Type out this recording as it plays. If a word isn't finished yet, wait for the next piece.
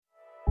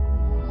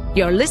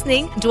You're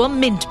listening to a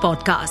Mint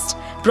podcast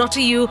brought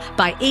to you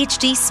by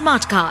HT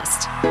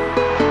Smartcast.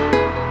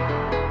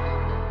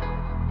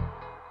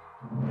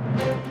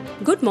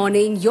 Good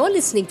morning. You're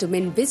listening to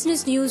Mint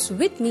Business News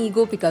with me,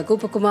 Gopika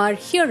Gopakumar.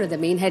 Here are the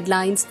main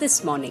headlines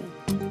this morning.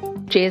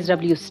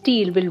 JSW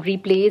Steel will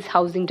replace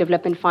Housing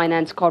Development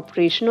Finance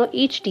Corporation or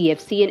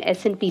HDFC and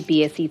S&P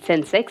BSE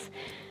Sensex.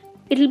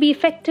 It will be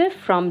effective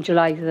from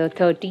July the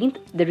 13th.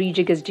 The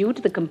rejig is due to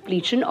the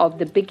completion of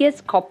the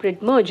biggest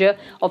corporate merger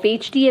of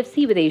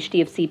HDFC with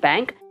HDFC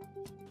Bank.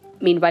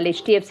 Meanwhile,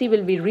 HDFC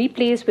will be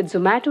replaced with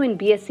Zomato in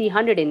BSE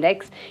 100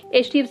 index.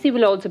 HDFC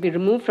will also be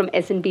removed from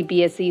S&P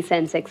BSE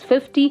Sensex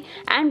 50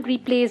 and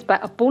replaced by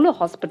Apollo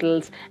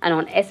Hospitals, and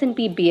on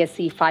S&P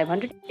BSE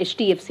 500,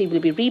 HDFC will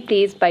be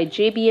replaced by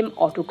JBM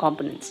Auto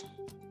Components.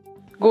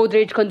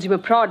 Godrej Consumer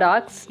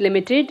Products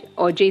Limited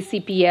or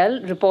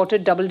JCPL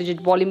reported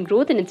double-digit volume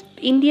growth in its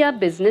India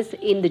business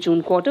in the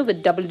June quarter,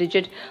 with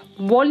double-digit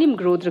volume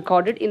growth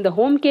recorded in the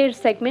home care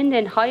segment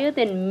and higher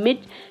than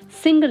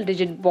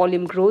mid-single-digit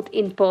volume growth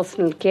in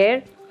personal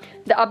care.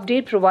 The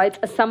update provides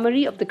a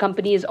summary of the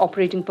company's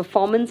operating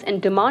performance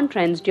and demand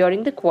trends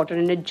during the quarter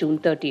ended June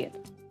 30th.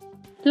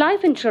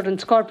 Life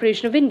Insurance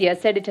Corporation of India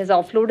said it has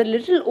offloaded a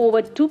little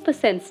over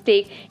 2%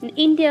 stake in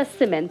India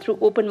Cement through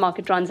open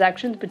market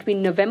transactions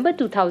between November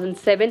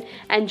 2007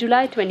 and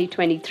July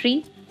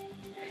 2023.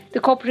 The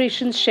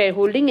corporation's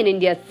shareholding in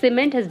India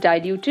Cement has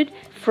diluted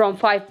from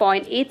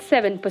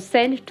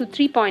 5.87% to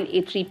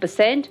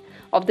 3.83%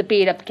 of the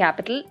paid-up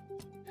capital.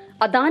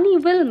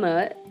 Adani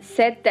Wilmar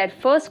said that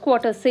first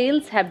quarter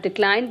sales have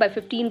declined by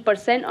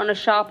 15% on a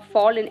sharp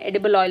fall in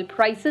edible oil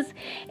prices,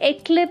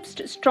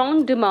 eclipsed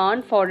strong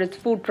demand for its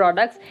food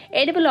products.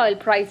 Edible oil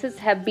prices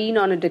have been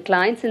on a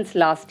decline since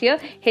last year,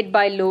 hit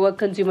by lower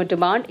consumer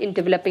demand in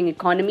developing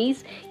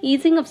economies,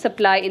 easing of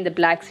supply in the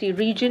Black Sea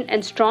region,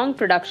 and strong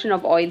production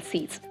of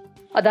oilseeds.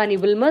 Adani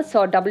Wilmar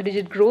saw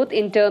double-digit growth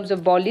in terms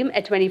of volume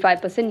at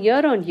 25%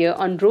 year-on-year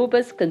on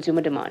robust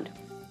consumer demand.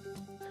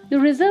 The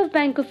Reserve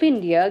Bank of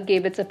India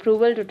gave its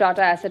approval to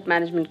Tata Asset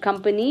Management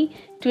Company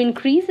to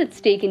increase its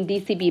stake in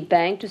DCB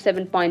Bank to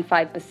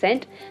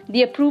 7.5%.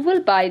 The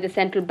approval by the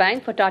central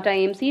bank for Tata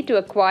AMC to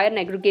acquire an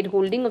aggregate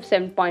holding of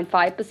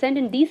 7.5%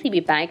 in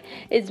DCB Bank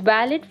is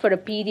valid for a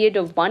period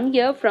of 1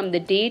 year from the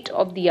date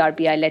of the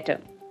RBI letter.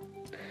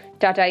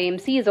 Tata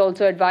AMC is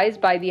also advised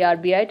by the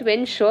RBI to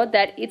ensure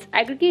that its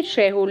aggregate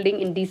shareholding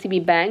in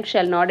DCB Bank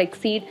shall not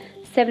exceed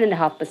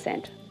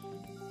 7.5%.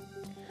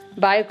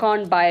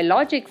 Biocon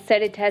Biologics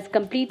said it has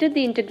completed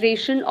the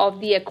integration of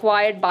the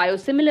acquired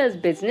biosimilars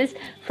business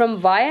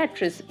from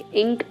Viatris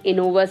Inc. in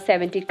over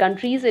 70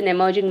 countries in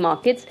emerging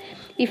markets,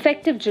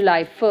 effective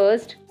July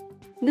 1st.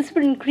 This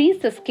will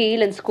increase the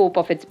scale and scope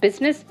of its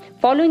business.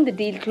 Following the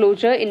deal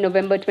closure in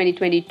November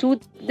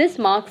 2022, this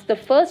marks the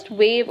first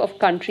wave of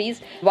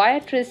countries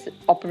Viatris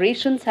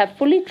operations have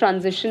fully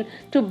transitioned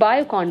to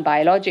Biocon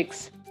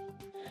Biologics.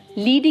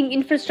 Leading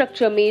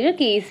infrastructure major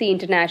KAC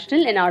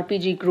International, an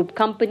RPG group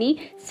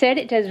company, said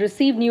it has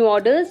received new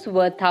orders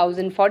worth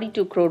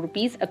 1,042 crore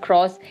rupees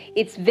across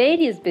its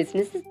various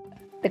businesses.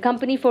 The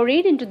company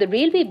forayed into the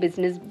railway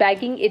business,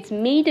 bagging its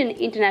maiden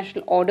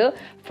international order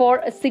for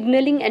a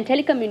signalling and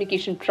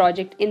telecommunication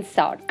project in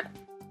SAARC.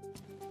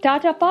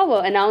 Tata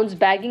Power announced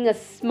bagging a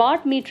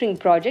smart metering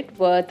project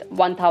worth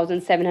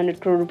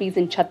 1,700 crore rupees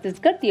in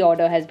Chhattisgarh. The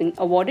order has been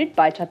awarded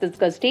by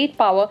Chhattisgarh State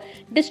Power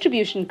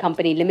Distribution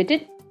Company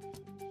Limited.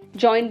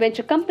 Joint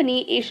venture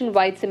company Asian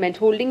White Cement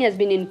Holding has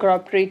been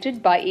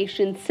incorporated by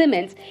Asian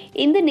Cements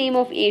in the name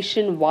of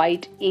Asian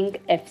White Inc.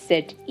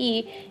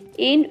 FZE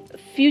in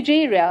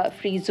Fujairah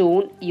Free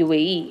Zone,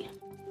 UAE.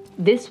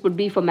 This would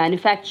be for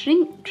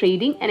manufacturing,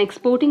 trading and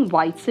exporting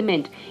white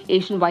cement.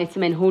 Asian White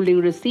Cement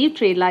Holding received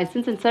trade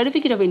license and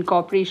certificate of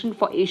incorporation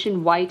for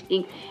Asian White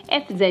Inc.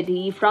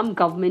 FZE from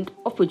Government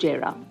of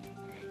Fujairah.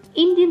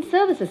 Indian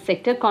services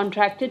sector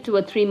contracted to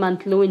a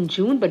 3-month low in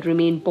June but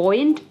remained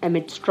buoyant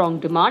amid strong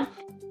demand.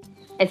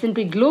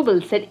 S&P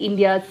Global said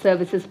India's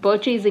Services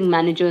Purchasing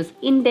Managers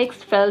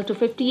Index fell to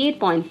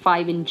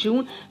 58.5 in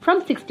June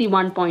from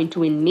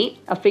 61.2 in May.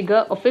 A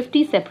figure of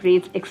 50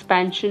 separates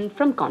expansion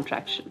from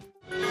contraction.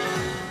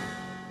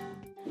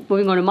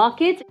 Moving on to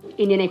markets,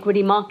 Indian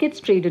equity markets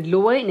traded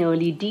lower in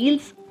early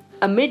deals.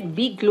 Amid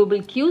weak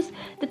global cues,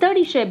 the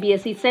 30-share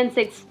BSE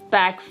Sensex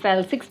pack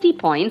fell 60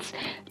 points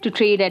to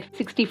trade at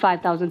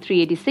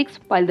 65,386,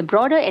 while the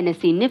broader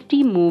NSE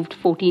Nifty moved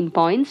 14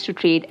 points to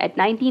trade at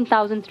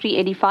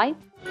 19,385.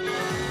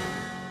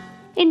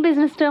 In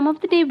business term of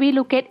the day, we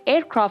look at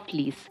aircraft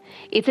lease.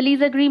 It's a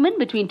lease agreement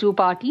between two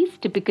parties,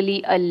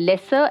 typically a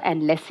lessor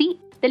and lessee.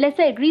 The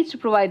lessor agrees to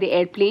provide the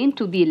airplane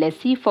to the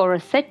lessee for a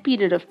set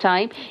period of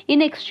time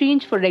in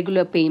exchange for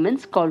regular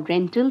payments called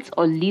rentals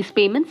or lease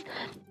payments.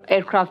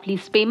 Aircraft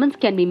lease payments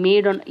can be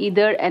made on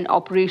either an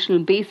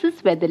operational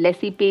basis where the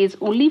lessee pays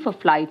only for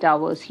flight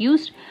hours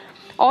used,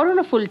 or on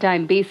a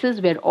full-time basis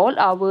where all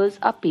hours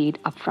are paid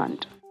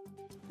upfront.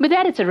 With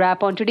that, it's a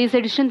wrap on today's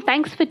edition.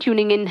 Thanks for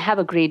tuning in. Have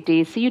a great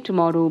day. See you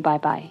tomorrow.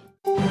 Bye-bye.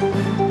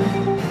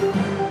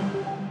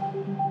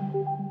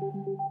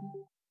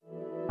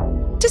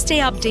 To stay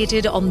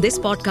updated on this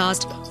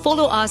podcast,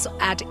 follow us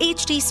at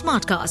HT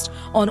Smartcast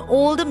on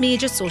all the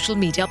major social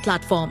media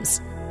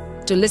platforms.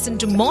 To listen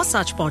to more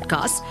such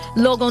podcasts,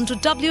 log on to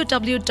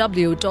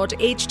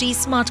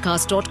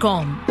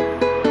www.htsmartcast.com.